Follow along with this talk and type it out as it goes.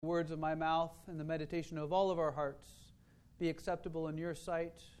The words of my mouth and the meditation of all of our hearts be acceptable in your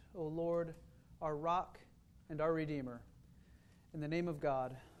sight, O Lord, our rock and our Redeemer. In the name of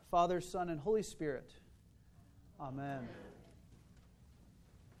God, Father, Son, and Holy Spirit. Amen.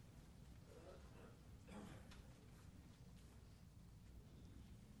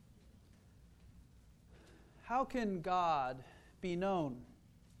 How can God be known?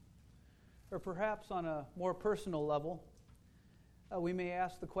 Or perhaps on a more personal level, we may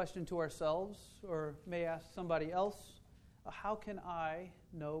ask the question to ourselves or may ask somebody else, how can I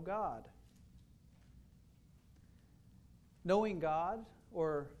know God? Knowing God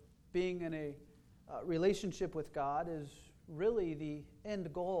or being in a relationship with God is really the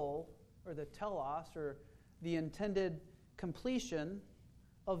end goal or the telos or the intended completion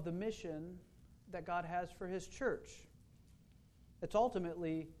of the mission that God has for His church. It's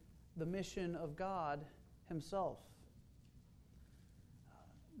ultimately the mission of God Himself.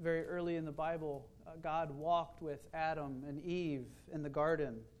 Very early in the Bible, God walked with Adam and Eve in the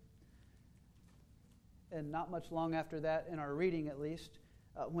garden. And not much long after that, in our reading at least,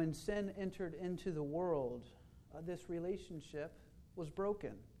 when sin entered into the world, this relationship was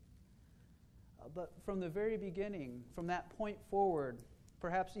broken. But from the very beginning, from that point forward,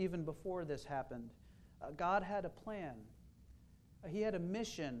 perhaps even before this happened, God had a plan. He had a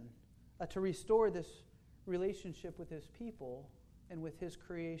mission to restore this relationship with His people and with His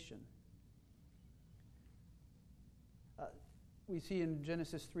creation. We see in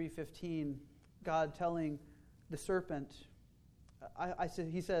Genesis 3:15, God telling the serpent,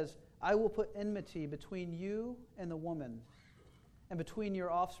 He says, I will put enmity between you and the woman, and between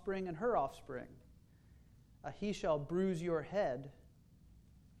your offspring and her offspring. He shall bruise your head,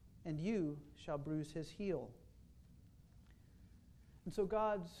 and you shall bruise his heel. And so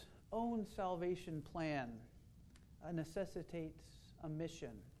God's own salvation plan necessitates a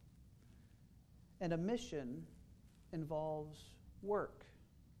mission. And a mission involves work.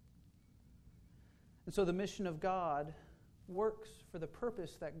 And so the mission of God works for the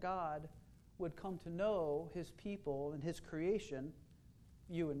purpose that God would come to know His people and His creation,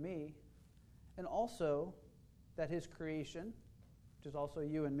 you and me, and also that His creation, which is also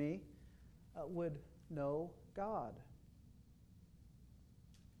you and me, would know God.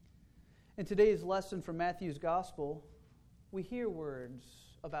 In today's lesson from Matthew's Gospel, we hear words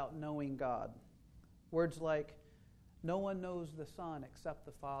about knowing God. Words like, no one knows the Son except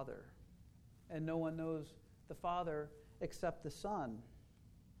the Father, and no one knows the Father except the Son,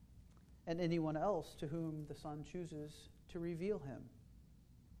 and anyone else to whom the Son chooses to reveal Him.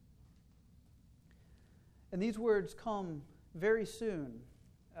 And these words come very soon.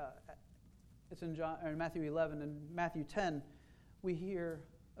 It's in Matthew 11 and Matthew 10. We hear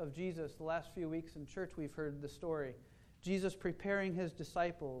of Jesus. The last few weeks in church we've heard the story. Jesus preparing His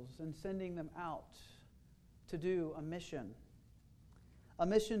disciples and sending them out to do a mission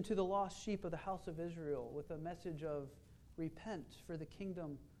to the lost sheep of the house of Israel with a message of repent, for the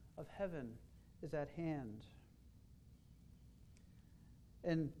kingdom of heaven is at hand.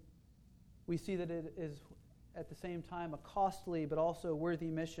 And we see that it is at the same time a costly but also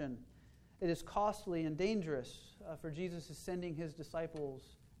worthy mission. It is costly and dangerous, for Jesus is sending His disciples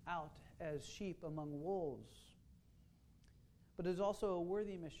out as sheep among wolves. But it is also a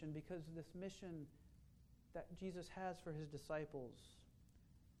worthy mission because this mission that Jesus has for His disciples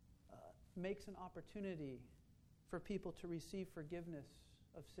makes an opportunity for people to receive forgiveness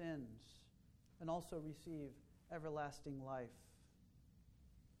of sins and also receive everlasting life.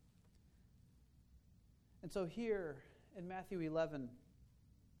 And so here in Matthew 11,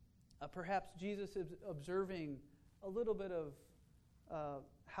 perhaps Jesus is observing a little bit of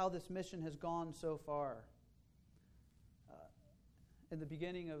how this mission has gone so far. In the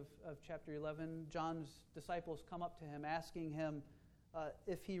beginning of chapter 11, John's disciples come up to Him asking Him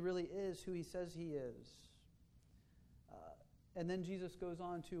if He really is who He says He is. And then Jesus goes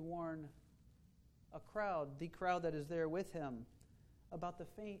on to warn the crowd that is there with Him, about the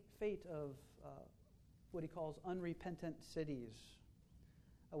fate of what He calls unrepentant cities,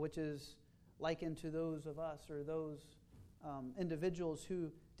 which is likened to those of us or those individuals who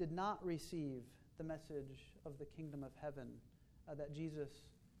did not receive the message of the kingdom of heaven that Jesus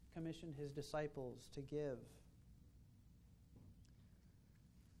commissioned His disciples to give.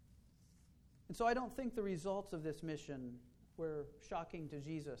 And so I don't think the results of this mission were shocking to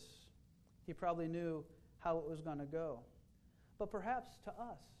Jesus. He probably knew how it was going to go. But perhaps to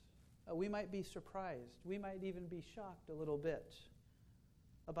us, we might be surprised. We might even be shocked a little bit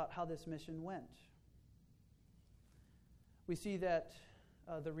about how this mission went. We see that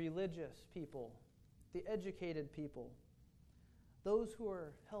the religious people, the educated people, those who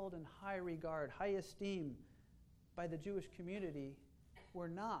are held in high regard, high esteem by the Jewish community were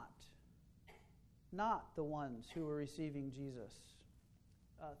not the ones who were receiving Jesus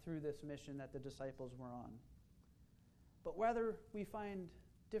through this mission that the disciples were on. But rather, we find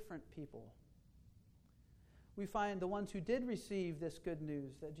different people. We find the ones who did receive this good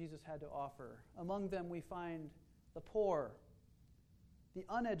news that Jesus had to offer. Among them, we find the poor, the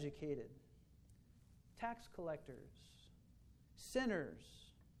uneducated, tax collectors, sinners,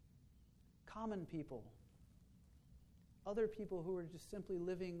 common people, other people who are just simply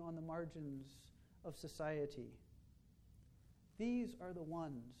living on the margins of society. These are the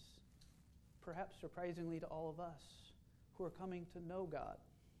ones, perhaps surprisingly to all of us, who are coming to know God.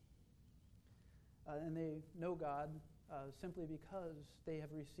 And they know God simply because they have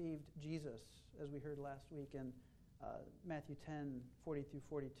received Jesus, as we heard last week in Matthew 10, 40 through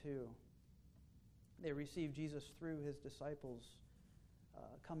 42. They received Jesus through his disciples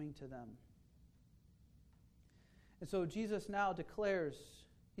coming to them. And so Jesus now declares,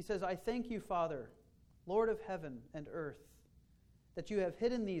 he says, I thank you, Father, Lord of heaven and earth, that you have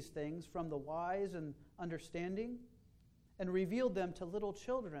hidden these things from the wise and understanding and revealed them to little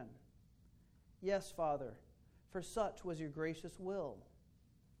children. Yes, Father, for such was your gracious will.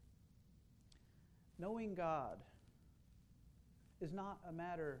 Knowing God is not a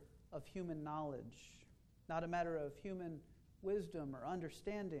matter of human knowledge, not a matter of human wisdom or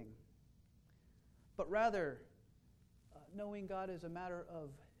understanding, but rather, knowing God is a matter of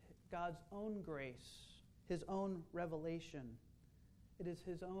God's own grace, his own revelation. It is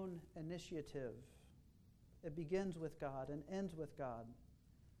his own initiative. It begins with God and ends with God.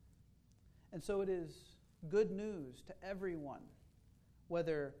 And so it is good news to everyone,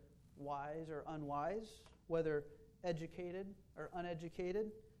 whether wise or unwise, whether educated or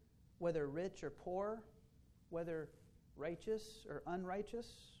uneducated, whether rich or poor, whether righteous or unrighteous.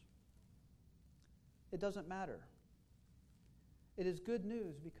 It doesn't matter. It is good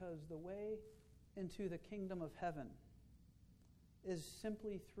news because the way into the kingdom of heaven is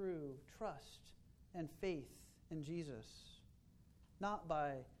simply through trust and faith in Jesus, not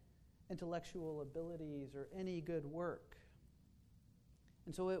by intellectual abilities or any good work.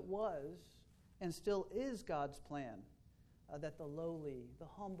 And so it was and still is God's plan that the lowly, the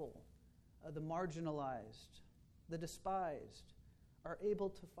humble, the marginalized, the despised are able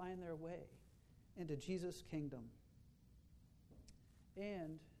to find their way into Jesus' kingdom.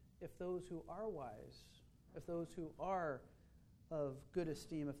 And if those who are wise, if those who are of good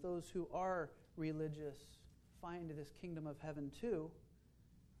esteem, if those who are religious find this kingdom of heaven too,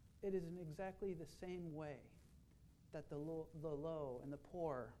 it is in exactly the same way that the low and the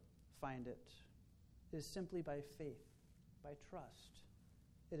poor find it. It is simply by faith, by trust.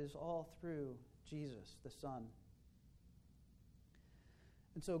 It is all through Jesus, the Son.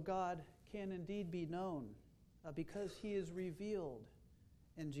 And so God can indeed be known because he is revealed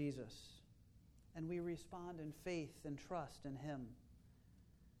in Jesus. And we respond in faith and trust in him.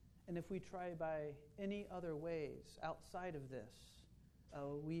 And if we try by any other ways outside of this,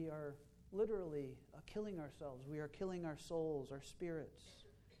 we are literally killing ourselves. We are killing our souls, our spirits.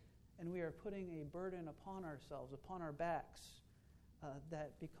 And we are putting a burden upon ourselves, upon our backs,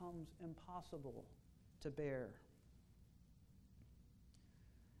 that becomes impossible to bear.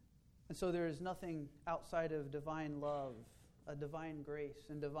 And so there is nothing outside of divine love, divine grace,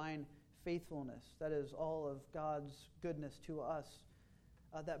 and divine faithfulness. That is all of God's goodness to us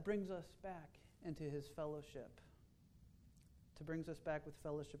that brings us back into his fellowship, to brings us back with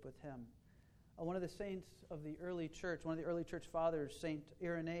fellowship with him. One of the saints of the early church, one of the early church fathers, St.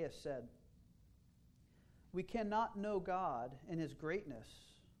 Irenaeus, said, "We cannot know God in his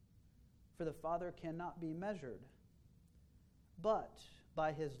greatness, for the Father cannot be measured. But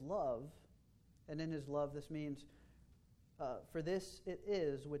by his love," and in his love this means, "for this it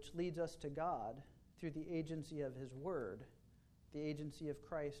is which leads us to God through the agency of his word," the agency of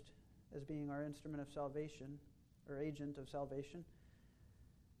Christ as being our instrument of salvation, or agent of salvation.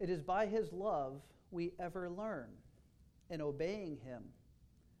 "It is by his love we ever learn, in obeying him,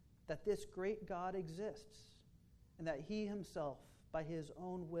 that this great God exists, and that he himself, by his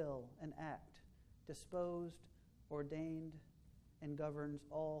own will and act, disposed, ordained, and governs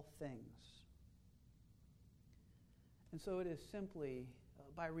all things." And so it is simply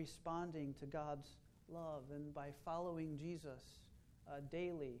by responding to God's love and by following Jesus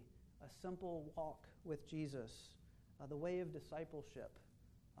daily, a simple walk with Jesus, the way of discipleship,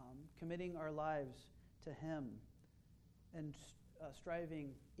 committing our lives to him and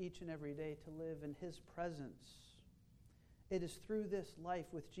striving each and every day to live in his presence. It is through this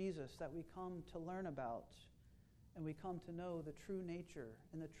life with Jesus that we come to learn about and we come to know the true nature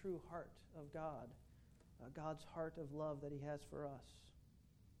and the true heart of God, God's heart of love that he has for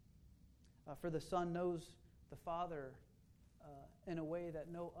us. For the Son knows the Father in a way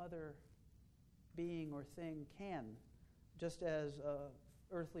that no other being or thing can, just as an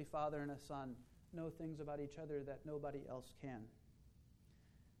earthly father and a son know things about each other that nobody else can.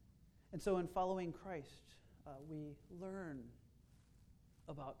 And so in following Christ, we learn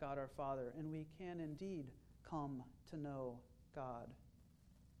about God our Father, and we can indeed come to know God.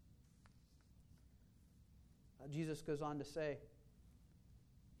 Jesus goes on to say,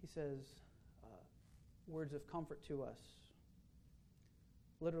 he says, words of comfort to us,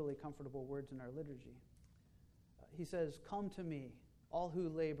 literally comfortable words in our liturgy. He says, "Come to me, all who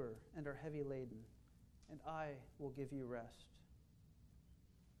labor and are heavy laden, and I will give you rest."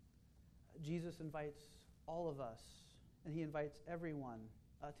 Jesus invites all of us, and he invites everyone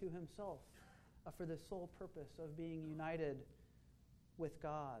to himself for the sole purpose of being united with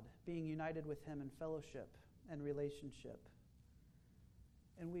God, being united with him in fellowship and relationship.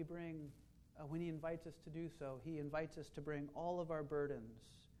 And we bring, when he invites us to do so, he invites us to bring all of our burdens,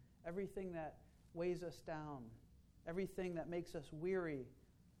 everything that weighs us down, everything that makes us weary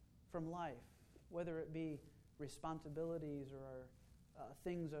from life, whether it be responsibilities or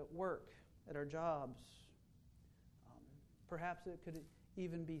things at work, at our jobs. Perhaps it could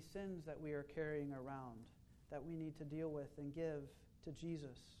even be sins that we are carrying around that we need to deal with and give to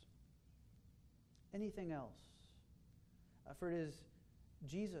Jesus. Anything else. For it is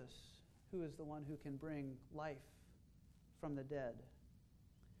Jesus who is the one who can bring life from the dead.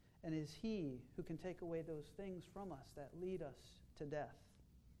 And it is he who can take away those things from us that lead us to death.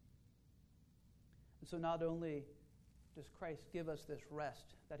 And so not only does Christ give us this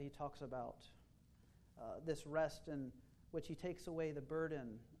rest that he talks about, this rest in which he takes away the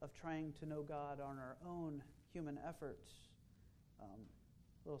burden of trying to know God on our own human efforts.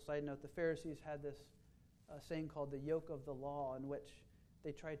 Little side note, the Pharisees had this saying called the yoke of the law, in which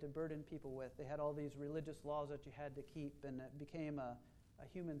they tried to burden people with. They had all these religious laws that you had to keep, and it became a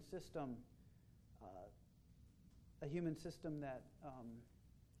human system that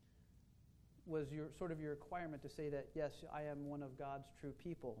was your requirement to say that, yes, I am one of God's true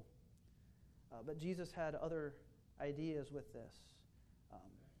people. But Jesus had other ideas with this.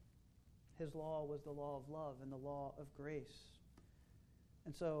 His law was the law of love and the law of grace.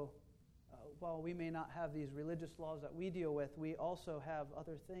 And so, while we may not have these religious laws that we deal with, we also have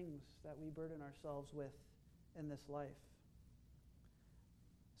other things that we burden ourselves with in this life.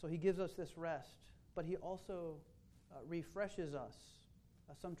 So he gives us this rest, but he also refreshes us.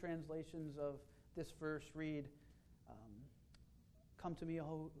 Some translations of this verse read, "Come to me,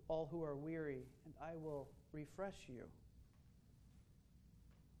 all who are weary, and I will refresh you."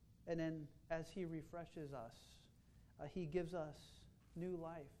 And then as he refreshes us, he gives us new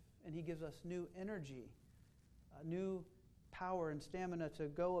life, and he gives us new energy, new power and stamina to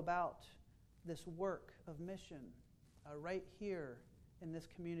go about this work of mission right here in this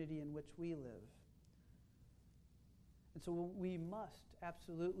community in which we live. And so we must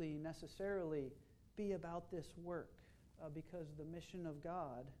absolutely, necessarily be about this work because the mission of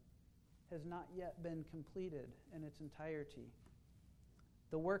God has not yet been completed in its entirety.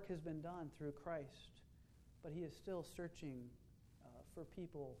 The work has been done through Christ, but he is still searching for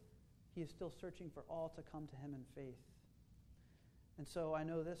people. He is still searching for all to come to him in faith. And so I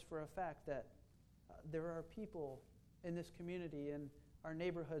know this for a fact, that there are people in this community, in our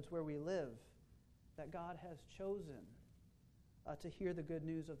neighborhoods where we live, that God has chosen to hear the good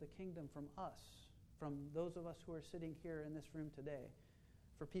news of the kingdom from us, from those of us who are sitting here in this room today,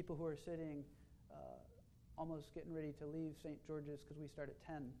 for people who are sitting almost getting ready to leave St. George's because we start at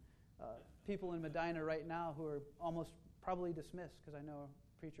 10. People in Medina right now who are almost probably dismissed because I know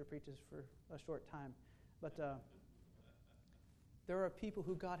a preacher preaches for a short time. But there are people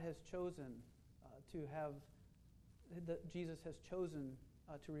who God has chosen to have, Jesus has chosen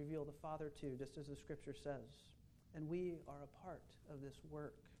to reveal the Father to, just as the Scripture says. And we are a part of this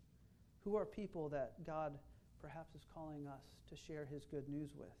work. Who are people that God perhaps is calling us to share his good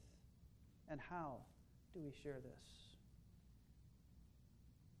news with? And how do we share this?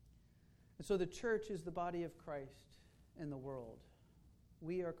 And so the church is the body of Christ in the world.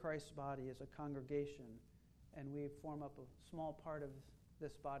 We are Christ's body as a congregation, and we form up a small part of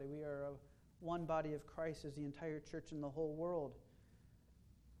this body. We are one body of Christ as the entire church in the whole world.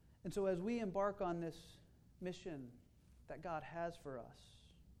 And so as we embark on this mission that God has for us,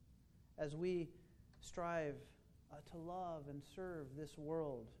 as we strive to love and serve this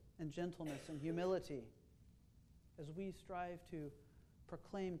world in gentleness and humility, as we strive to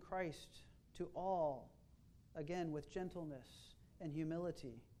proclaim Christ to all again with gentleness and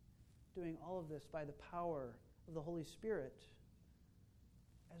humility, doing all of this by the power of the Holy Spirit.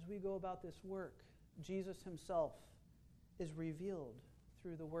 As we go about this work, Jesus himself is revealed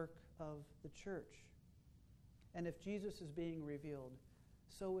through the work of the church. And if Jesus is being revealed,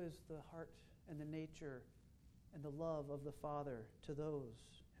 so is the heart and the nature and the love of the Father to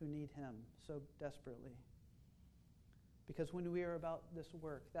those who need him so desperately. Because when we are about this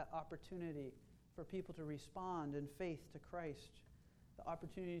work, that opportunity for people to respond in faith to Christ, the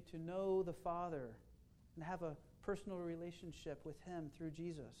opportunity to know the Father and have a personal relationship with him through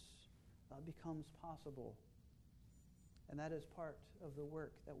Jesus becomes possible. And that is part of the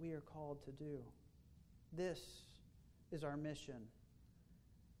work that we are called to do. This is our mission.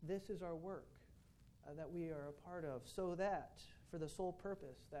 This is our work that we are a part of, so that, for the sole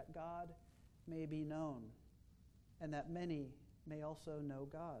purpose, that God may be known and that many may also know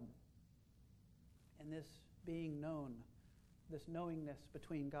God. And this being known, this knowingness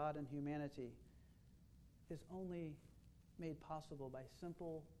between God and humanity, is only made possible by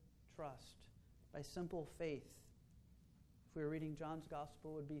simple trust, by simple faith. If we were reading John's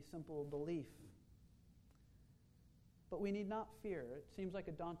Gospel, it would be simple belief. But we need not fear. It seems like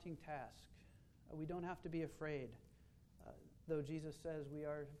a daunting task. We don't have to be afraid. Though Jesus says we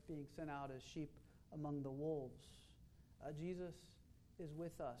are being sent out as sheep among the wolves, Jesus is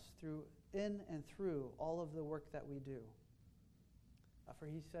with us in and through all of the work that we do. For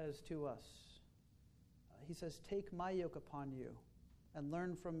he says to us, he says, "Take my yoke upon you and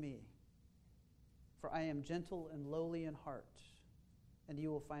learn from me, for I am gentle and lowly in heart, and you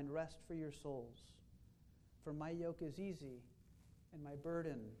will find rest for your souls. For my yoke is easy and my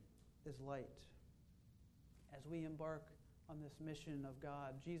burden is light." As we embark on this mission of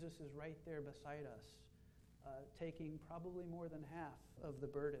God, Jesus is right there beside us, taking probably more than half of the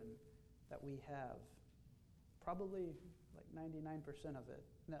burden that we have. Probably like 99% of it.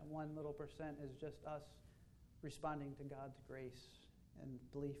 And that 1 little percent is just us responding to God's grace and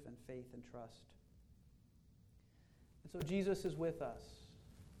belief and faith and trust. And so Jesus is with us.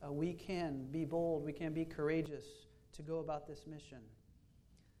 We can be bold, we can be courageous to go about this mission.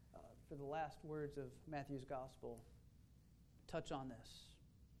 For the last words of Matthew's Gospel, touch on this.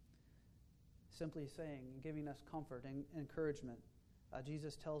 Simply saying, giving us comfort and encouragement.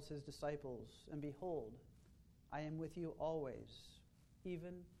 Jesus tells his disciples, "And behold, I am with you always,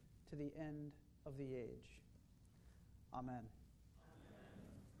 even to the end of the age." Amen.